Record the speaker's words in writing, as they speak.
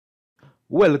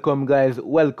Welcome guys,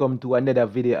 welcome to another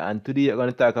video, and today I'm going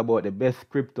to talk about the best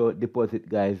crypto deposit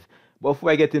guys. Before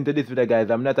I get into this video guys,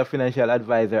 I'm not a financial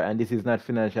advisor and this is not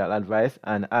financial advice,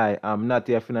 and I am not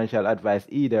your financial advice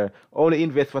either. Only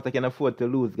invest what I can afford to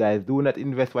lose guys. Do not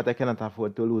invest what I cannot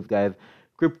afford to lose guys.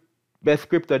 Best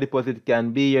crypto deposit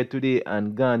can be here today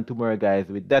and gone tomorrow guys.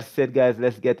 With that said guys,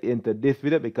 let's get into this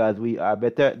video because we are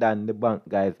better than the bank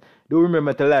guys. Do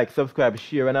remember to like, subscribe,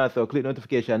 share, and also click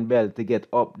notification bell to get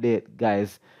update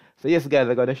guys. So yes guys,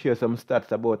 I'm gonna share some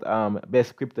stats about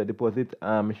best crypto deposit.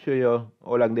 Show you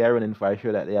how long they are running for,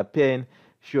 show that they are paying,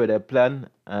 show their plan,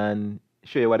 and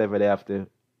show you whatever they have to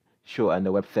show on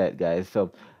the website guys.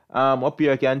 So up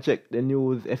here you can check the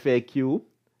news, FAQ,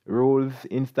 rules,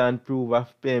 instant proof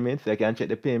of payment, so you can check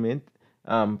the payment.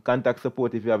 Contact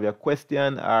support if you have your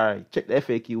question, or check the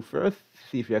FAQ first,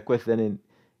 see if your question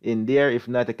in there. If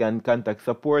not, you can contact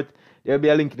support. There will be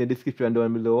a link in the description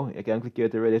down below. You can click here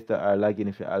to register or log in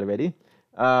if you're already.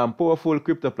 Powerful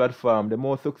crypto platform, the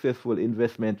most successful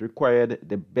investment required,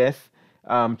 the best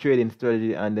trading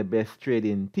strategy, and the best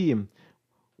trading team.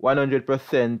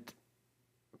 100%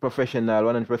 professional,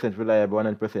 100% reliable,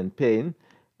 100% paying.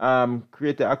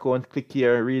 Create an account, click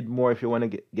here, read more if you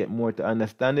want to get more to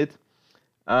understand it.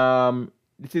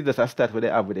 This is just a stat what they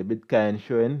have with the Bitcoin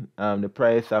showing the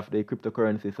price of the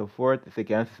cryptocurrency so forth. So you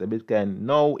can see the Bitcoin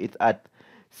now it's at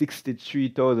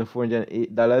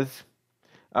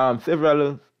 $63,408.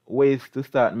 Several ways to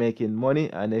start making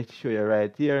money, and they show you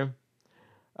right here.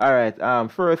 Alright,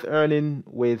 first earning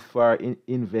ways for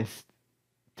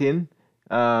investing.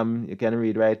 You can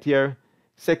read right here.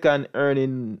 Second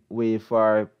earning way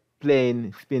for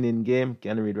playing spinning game,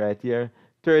 can read right here.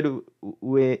 Third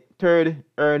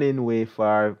earning way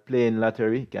for playing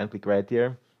lottery, can click right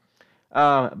here.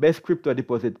 Best crypto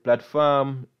deposit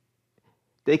platform.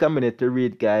 Take a minute to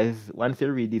read guys. Once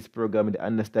you read this program, you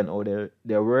understand how they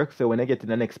work. So when I get to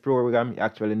the next program, you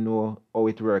actually know how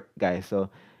it works guys.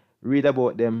 So read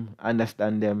about them,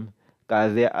 understand them,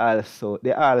 because they're all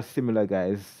similar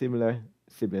guys. Similar.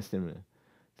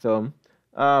 So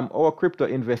our crypto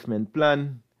investment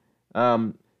plan,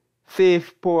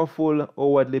 safe, powerful,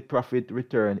 hourly profit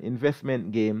return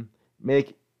investment game,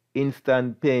 make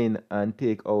instant paying and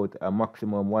take out a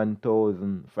maximum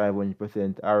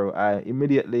 1,500% ROI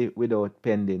immediately without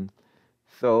pending.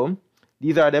 So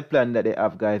these are the plans that they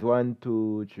have guys. 1,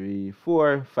 2, 3,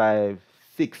 4, 5,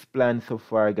 6 plans so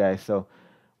far guys. So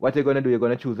what you're gonna do, you're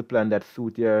gonna choose a plan that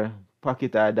suit your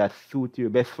pocket or that suit you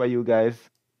best for you guys.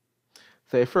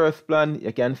 So your first plan,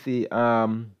 you can see,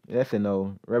 let's say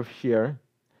now, rev share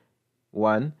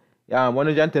 1.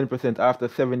 110% after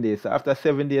 7 days. So after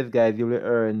 7 days, guys, you will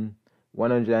earn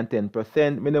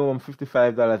 110%, minimum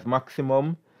 $55,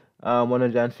 maximum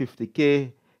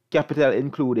 150K, capital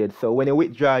included. So when you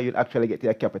withdraw, you'll actually get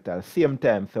your capital same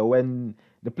time. So when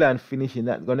the plan finishes, you're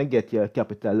not gonna get your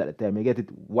capital at the time. You get it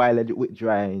while you're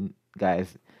withdrawing,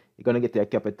 guys. You're gonna get your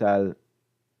capital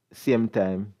same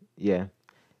time. Yeah,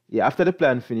 after the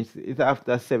plan finishes, it's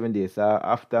after 7 days. So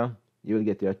after, you will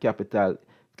get your capital.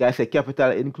 Guys, say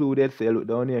capital included. So you look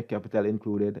down here, capital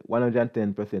included,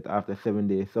 110% after 7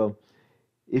 days. So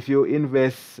if you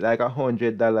invest like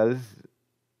 $100,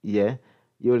 yeah,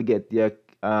 you will get your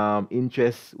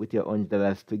interest with your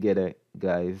 $100 together,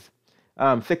 guys.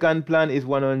 Second plan is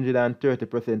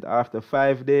 130% after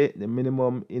 5 days. The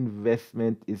minimum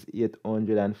investment is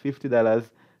 $850.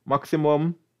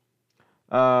 Maximum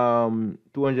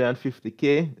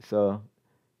 250K. So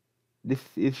this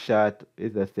is short,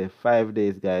 is just say 5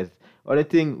 days guys. Only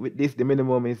thing with this, the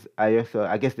minimum is higher, so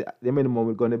I guess the minimum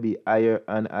is going to be higher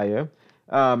and higher.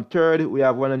 Third, we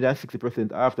have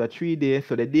 160% after 3 days,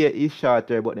 so the day is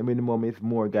shorter but the minimum is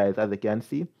more guys, as you can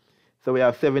see. So we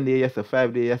have 7 days, yes, so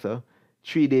 5 days, yes, so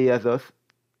 3 days, yes, so,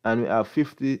 and we have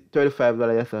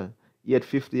 $35, yes, so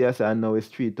 850, yes, so, and now it's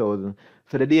 3,000.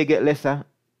 So the day get lesser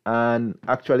and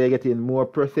actually getting more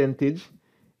percentage,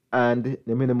 and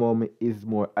the minimum is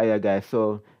more higher guys.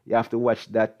 So you have to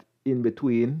watch that in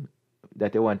between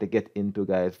that you want to get into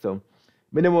guys. So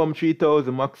minimum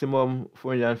 3,000, maximum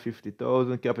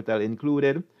 450,000, capital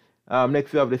included.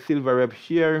 Next we have the silver rev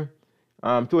share,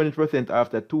 200%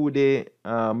 after 2 days.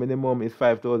 Minimum is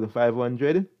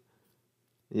 5,500.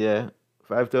 Yeah,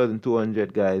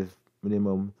 5,200 guys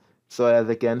minimum. So as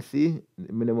you can see,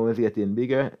 the minimum is getting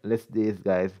bigger, less days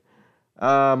guys.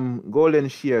 Golden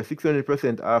share,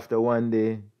 600% after 1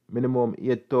 day, minimum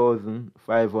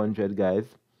 8,500 guys,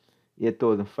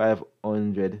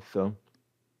 8,500. So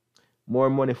more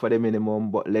money for the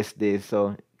minimum but less days,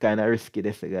 so kind of risky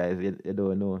this guys, you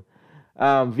don't know.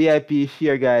 VIP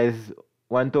share guys,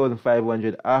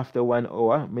 1,500 after 1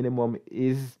 hour, minimum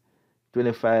is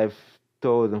 25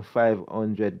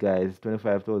 25,500 guys,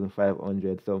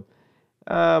 25,500. So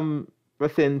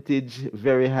percentage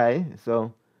very high.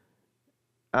 So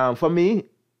for me,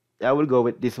 I will go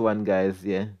with this one, guys.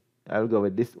 Yeah, I will go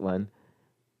with this one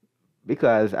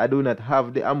because I do not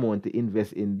have the amount to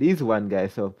invest in this one,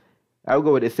 guys. So I'll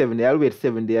go with the 70. I'll wait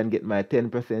 70 and get my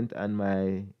 10% and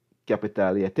my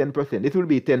capital. Yeah, 10%. This will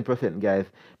be 10%, guys,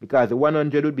 because the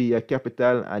 100 would be your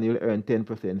capital and you'll earn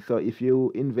 10%. So if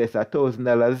you invest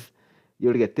 $1,000,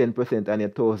 you'll get 10% on your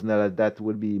 $1,000. That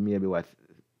would be maybe what,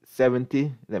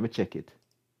 70? Let me check it.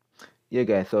 Yeah,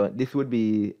 guys. So this would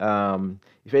be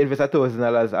if you invest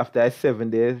 $1,000 after 7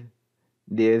 days,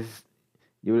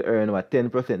 you will earn what,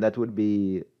 10%. That would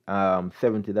be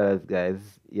 $70, guys.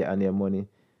 Yeah, on your money.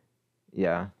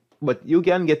 Yeah, but you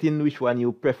can get in which one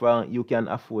you prefer. You can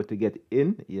afford to get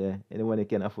in. Yeah, anyone you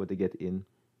can afford to get in.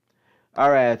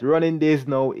 All right, running days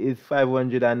now is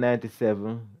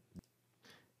 597.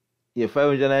 Yeah,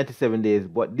 597 days.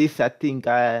 But this, I think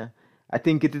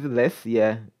it is less.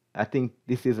 Yeah, I think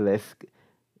this is less.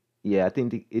 Yeah, I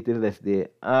think it is less there.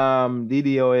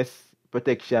 DDoS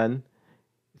protection,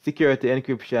 security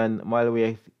encryption,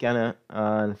 malware scanner,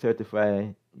 and certify,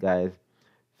 guys.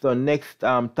 So next,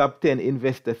 top 10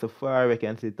 investors so far. We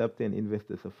can see top 10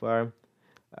 investors so far.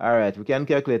 All right, we can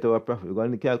calculate our profit. We're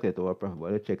going to calculate our profit,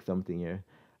 but let's check something here.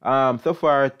 So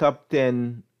far, top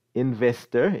 10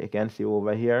 investor. You can see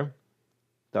over here,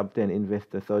 top 10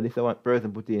 investors. So this one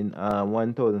person put in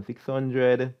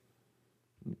 1,600.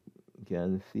 You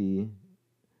can see.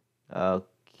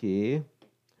 Okay.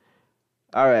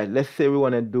 All right, let's say we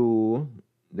want to do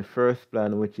the first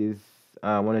plan, which is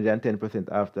 110%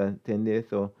 after 10 days.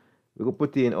 So we could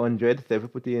put in 100. So if we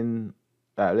put in,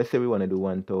 let's say we want to do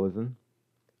 1,000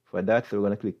 for that. So we're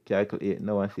going to click calculate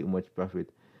now and see how much profit.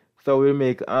 So we'll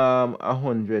make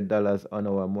 $100 on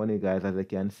our money, guys, as you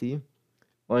can see.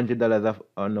 $100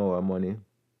 on our money.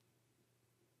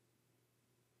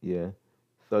 Yeah.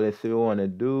 So let's say we want to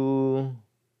do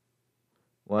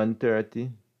 130.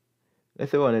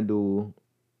 Let's say we want to do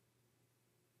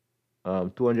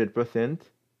 200%.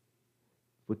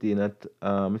 Put in at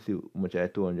let's see how much I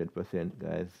 200%,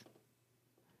 guys.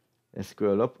 Let's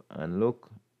scroll up and look.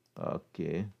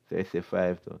 Okay, so I say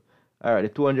 5. All right, the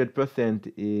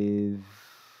 200% is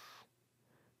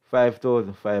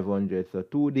 5,500. So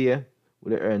 2 days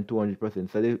would earn 200%.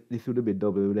 So this would be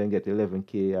double. We then get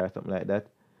 11K or something like that.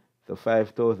 So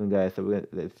 5,000, guys. So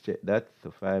let's check that.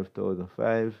 So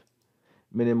 5,005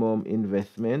 minimum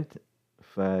investment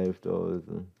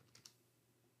 5,000.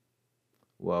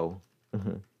 Wow.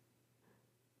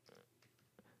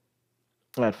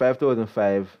 Alright,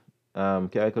 5,005.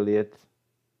 Calculate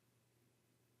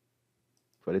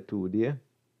for the 2 day.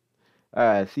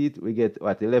 Alright, see it, we get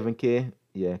what, 11K?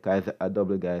 Yeah, guys, a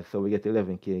double, guys. So we get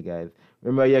 11K, guys.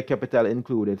 Remember your capital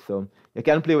included. So you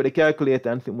can play with the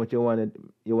calculator and see what you wanna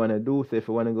do. So if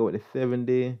you wanna go with the 7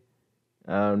 day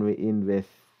and we invest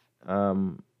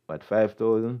what,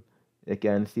 5,000, you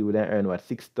can see we then earn what,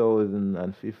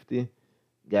 6,050.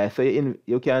 Guys, so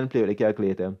you can play with the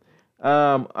calculator.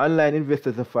 Online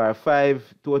investors so far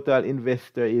 5. Total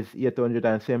investor is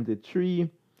 873.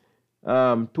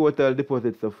 Total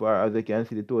deposit so far, as you can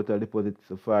see, the total deposit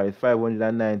so far is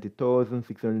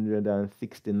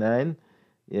 590,669.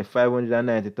 Yeah,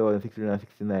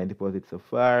 590,669 deposits so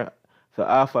far. So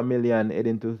 $500,000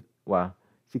 heading to what,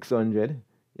 600.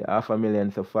 Yeah,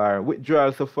 $500,000 so far.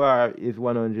 Withdrawal so far is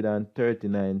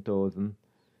 139,000.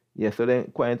 Yeah, so they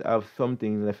quite have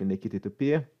something left in the kitty to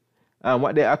pay.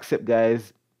 What they accept,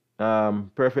 guys,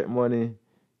 Perfect Money,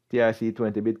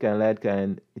 TRC20, Bitcoin,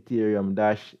 Litecoin, Ethereum,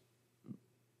 Dash,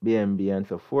 BNB, and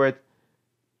so forth.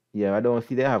 Yeah, I don't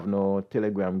see they have no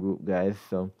Telegram group, guys.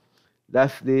 So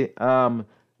that's the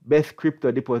best crypto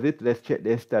deposit. Let's check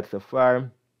their stats so far.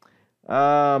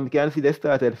 You can see they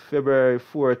started February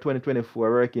 4,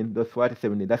 2024, working those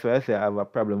 47 days. That's why I say I have a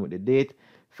problem with the date.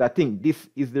 So I think this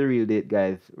is the real date,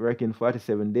 guys. Working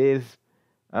 47 days.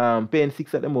 Paying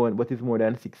 6 at the moment, but it's more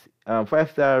than 6.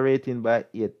 5-star rating by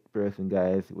 8%,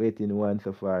 guys. Waiting 1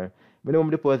 so far. Minimum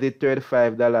deposit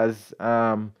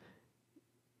 $35.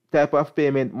 Type of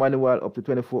payment manual up to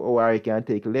 24 hours. You can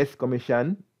take less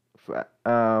commission.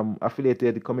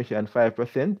 Affiliated commission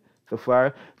 5% so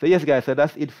far. So yes, guys. So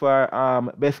that's it for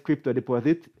best crypto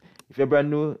deposit. If you're brand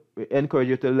new, we encourage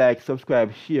you to like,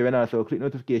 subscribe, share, and also click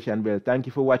notification bell. Thank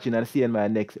you for watching and see you in my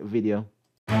next video.